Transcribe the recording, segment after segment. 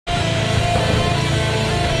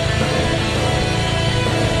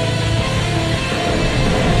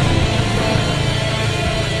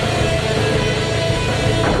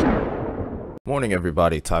Morning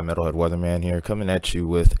everybody, metalhead weatherman here, coming at you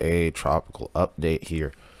with a tropical update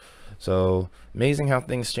here. So amazing how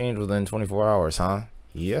things change within 24 hours, huh?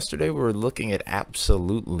 Yesterday we were looking at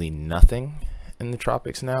absolutely nothing in the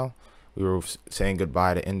tropics. Now we were saying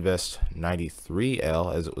goodbye to Invest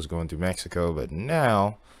 93L as it was going through Mexico, but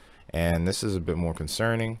now, and this is a bit more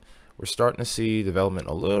concerning, we're starting to see development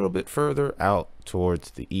a little bit further out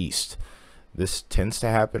towards the east. This tends to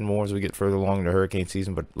happen more as we get further along in the hurricane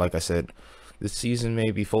season, but like I said, this season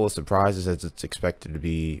may be full of surprises as it's expected to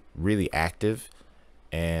be really active,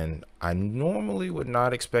 and I normally would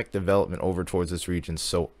not expect development over towards this region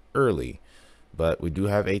so early, but we do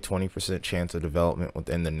have a 20% chance of development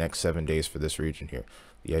within the next 7 days for this region here.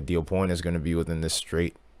 The ideal point is going to be within this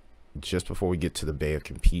strait just before we get to the Bay of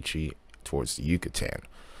Campeche towards the Yucatan.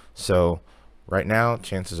 So right now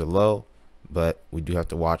chances are low, but we do have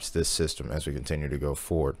to watch this system as we continue to go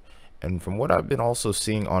forward. And from what I've been also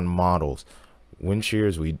seeing on models, wind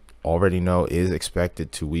shears we already know is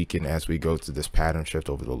expected to weaken as we go through this pattern shift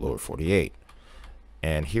over the lower 48.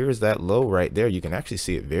 And here's that low right there. You can actually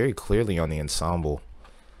see it very clearly on the ensemble,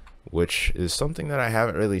 which is something that I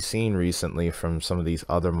haven't really seen recently from some of these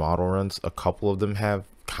other model runs. A couple of them have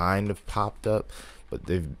kind of popped up, but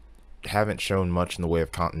they haven't shown much in the way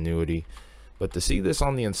of continuity. But to see this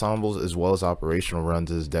on the ensembles as well as operational runs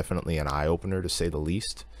is definitely an eye-opener, to say the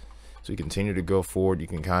least. So we continue to go forward. You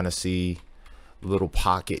can kind of see little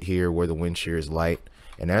pocket here where the wind shear is light,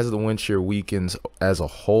 and as the wind shear weakens as a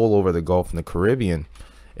whole over the Gulf and the Caribbean,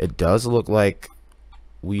 it does look like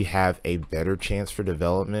we have a better chance for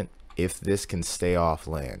development if this can stay off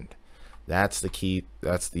land. That's the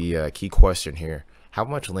key question here. How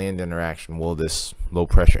much land interaction will this low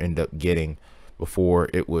pressure end up getting before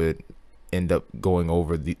it would end up going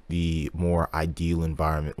over the more ideal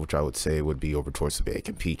environment, which I would say would be over towards the Bay of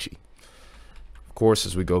Campeche? Of course,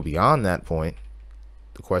 as we go beyond that point,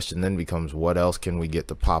 the question then becomes, what else can we get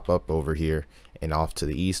to pop up over here and off to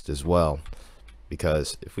the east as well?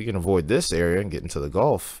 Because if we can avoid this area and get into the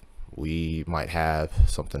Gulf, we might have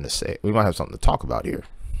something to say. We might have something to talk about here.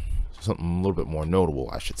 Something a little bit more notable,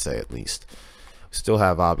 I should say, at least. We still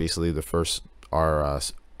have obviously our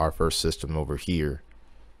first system over here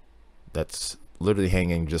that's literally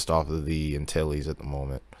hanging just off of the Antilles at the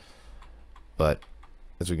moment. But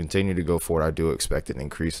as we continue to go forward, I do expect an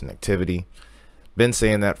increase in activity. Been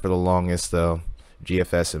saying that for the longest though.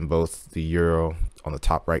 GFS and both the Euro on the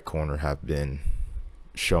top right corner have been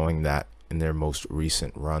showing that in their most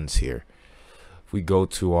recent runs here. If we go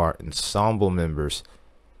to our ensemble members,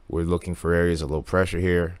 we're looking for areas of low pressure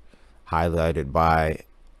here, highlighted by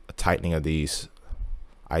a tightening of these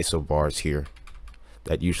isobars here.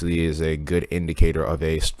 That usually is a good indicator of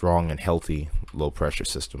a strong and healthy low pressure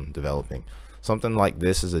system developing. Something like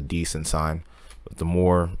this is a decent sign, but the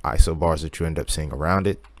more isobars that you end up seeing around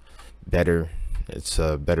it, better. It's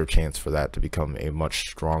a better chance for that to become a much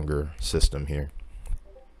stronger system here.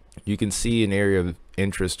 You can see an area of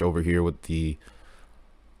interest over here with the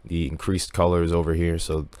increased colors over here,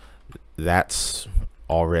 so that's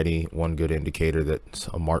already one good indicator that's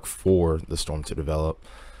a mark for the storm to develop.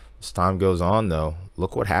 As time goes on though,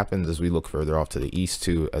 look what happens as we look further off to the east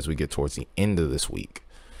too, as we get towards the end of this week.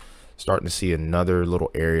 Starting to see another little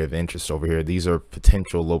area of interest over here. These are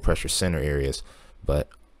potential low pressure center areas, but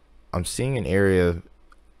I'm seeing an area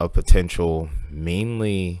of potential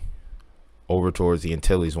mainly over towards the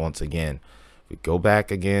Antilles once again. If we go back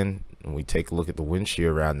again and we take a look at the wind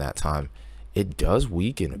shear around that time, it does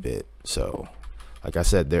weaken a bit. So like I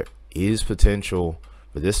said, there is potential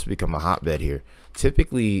for this to become a hotbed here.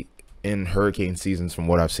 Typically in hurricane seasons, from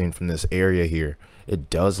what I've seen from this area here, it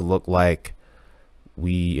does look like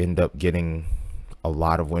we end up getting a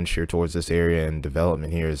lot of wind shear towards this area, and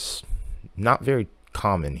development here is not very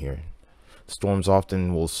common here. Storms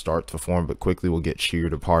often will start to form but quickly will get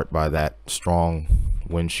sheared apart by that strong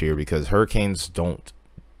wind shear, because hurricanes don't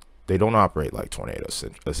operate like tornadoes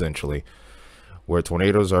essentially, where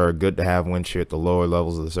tornadoes are good to have wind shear at the lower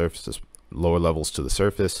levels of the surface, lower levels to the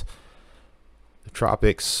surface. The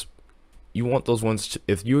tropics, you want those ones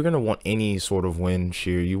if you're going to want any sort of wind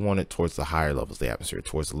shear, you want it towards the higher levels of the atmosphere.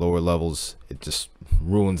 Towards the lower levels, it just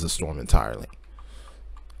ruins the storm entirely.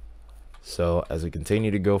 So as we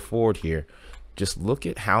continue to go forward here, just look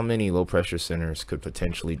at how many low pressure centers could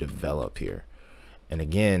potentially develop here. And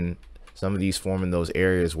again, some of these form in those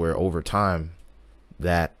areas where over time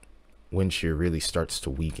that wind shear really starts to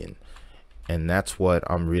weaken. And that's what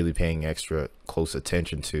I'm really paying extra close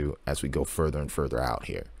attention to as we go further and further out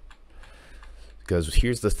here. Because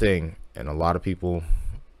here's the thing, and a lot of people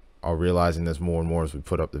are realizing this more and more as we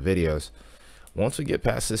put up the videos. Once we get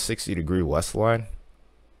past this 60-degree west line,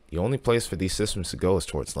 the only place for these systems to go is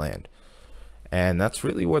towards land. And that's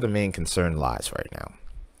really where the main concern lies right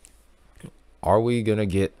now. Are we going to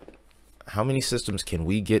get, how many systems can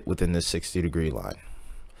we get within this 60-degree line?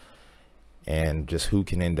 And just who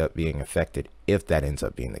can end up being affected if that ends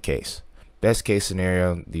up being the case. Best case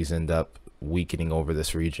scenario, these end up weakening over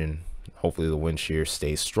this region. Hopefully the wind shear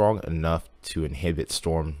stays strong enough to inhibit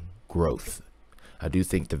storm growth. I do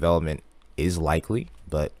think development is likely,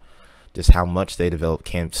 but just how much they develop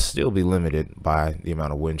can still be limited by the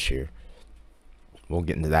amount of wind shear. We'll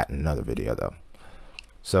get into that in another video though.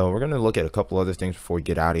 So we're going to look at a couple other things before we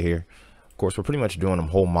get out of here. Of course, we're pretty much doing a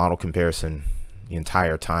whole model comparison the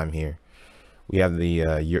entire time here. We have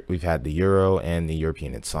the we've had the Euro and the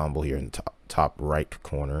European ensemble here in the top right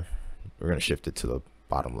corner. We're going to shift it to the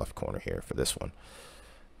bottom left corner here for this one.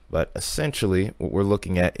 But essentially what we're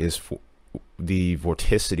looking at is for the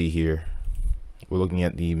vorticity here. We're looking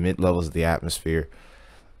at the mid levels of the atmosphere,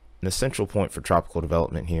 an essential point for tropical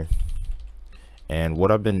development here. And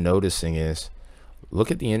what I've been noticing is,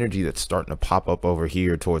 look at the energy that's starting to pop up over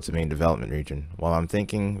here towards the main development region. While I'm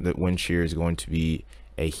thinking that wind shear is going to be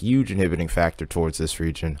a huge inhibiting factor towards this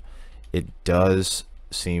region, it does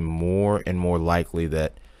seem more and more likely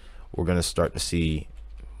that we're going to start to see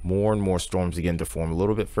more and more storms begin to form a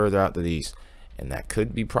little bit further out to the east, and that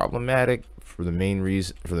could be problematic for the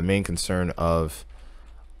main concern of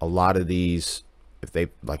a lot of these. If they,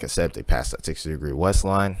 like I said, if they pass that 60-degree west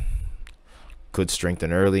line, could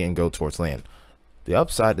strengthen early and go towards land. The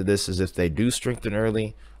upside to this is if they do strengthen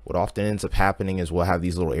early, what often ends up happening is we'll have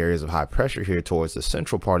these little areas of high pressure here towards the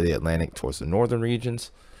central part of the Atlantic, towards the northern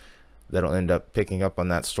regions, that'll end up picking up on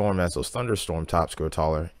that storm as those thunderstorm tops grow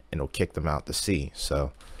taller, and it'll kick them out to sea.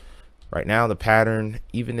 So right now the pattern,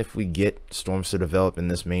 even if we get storms to develop in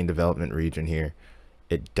this main development region here,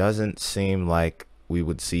 it doesn't seem like we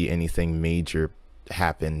would see anything major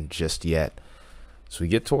happen just yet. So we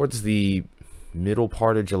get towards the middle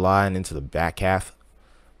part of July and into the back half,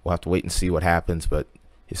 we'll have to wait and see what happens. But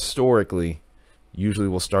historically, usually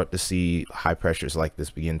we'll start to see high pressures like this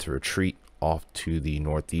begin to retreat off to the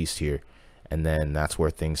northeast here, and then that's where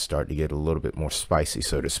things start to get a little bit more spicy,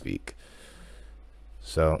 so to speak.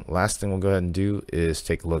 So last thing we'll go ahead and do is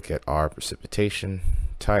take a look at our precipitation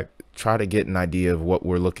type, try to get an idea of what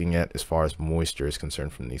we're looking at as far as moisture is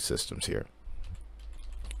concerned from these systems here.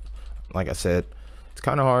 Like I said, it's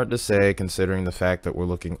kind of hard to say considering the fact that we're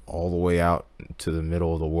looking all the way out to the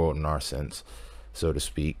middle of the world in our sense, so to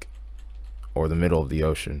speak, or the middle of the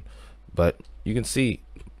ocean. But you can see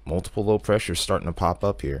multiple low pressures starting to pop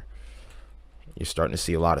up here. You're starting to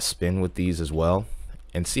see a lot of spin with these as well,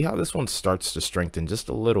 and see how this one starts to strengthen just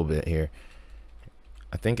a little bit here.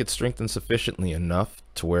 I think it's strengthened sufficiently enough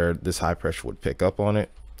to where this high pressure would pick up on it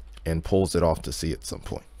and pulls it off to sea at some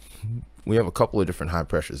point. We have a couple of different high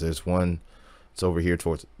pressures. There's one, it's over here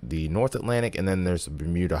towards the North Atlantic, and then there's a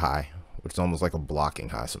Bermuda high, which is almost like a blocking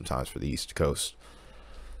high sometimes for the East Coast.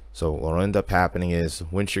 So what'll end up happening is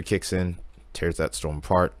wind shear kicks in, tears that storm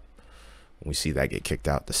apart, and we see that get kicked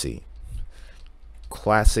out to sea.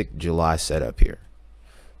 Classic July setup here.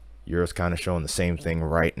 Euro's kind of showing the same thing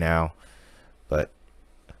right now, but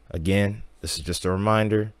again, this is just a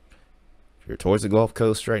reminder. If you're towards the Gulf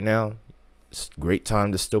Coast right now, it's a great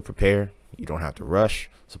time to still prepare. You don't have to rush.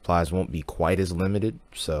 Supplies won't be quite as limited,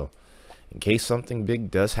 so in case something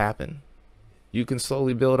big does happen, you can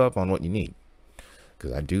slowly build up on what you need,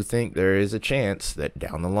 because I do think there is a chance that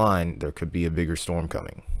down the line there could be a bigger storm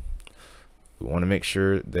coming. We want to make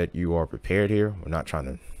sure that you are prepared here. We're not trying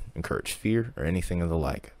to encourage fear or anything of the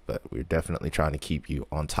like, but we're definitely trying to keep you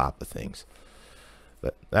on top of things.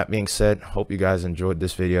 But that being said, hope you guys enjoyed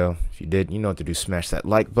this video. If you did, you know what to do. Smash that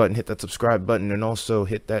like button, hit that subscribe button, and also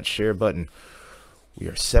hit that share button. We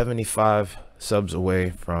are 75 subs away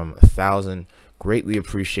from 1,000. Greatly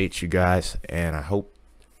appreciate you guys, and I hope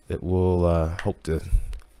that we'll hope to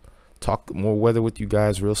talk more weather with you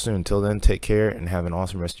guys real soon. Until then, take care and have an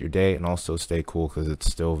awesome rest of your day, and also stay cool because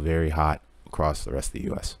it's still very hot across the rest of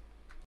the US.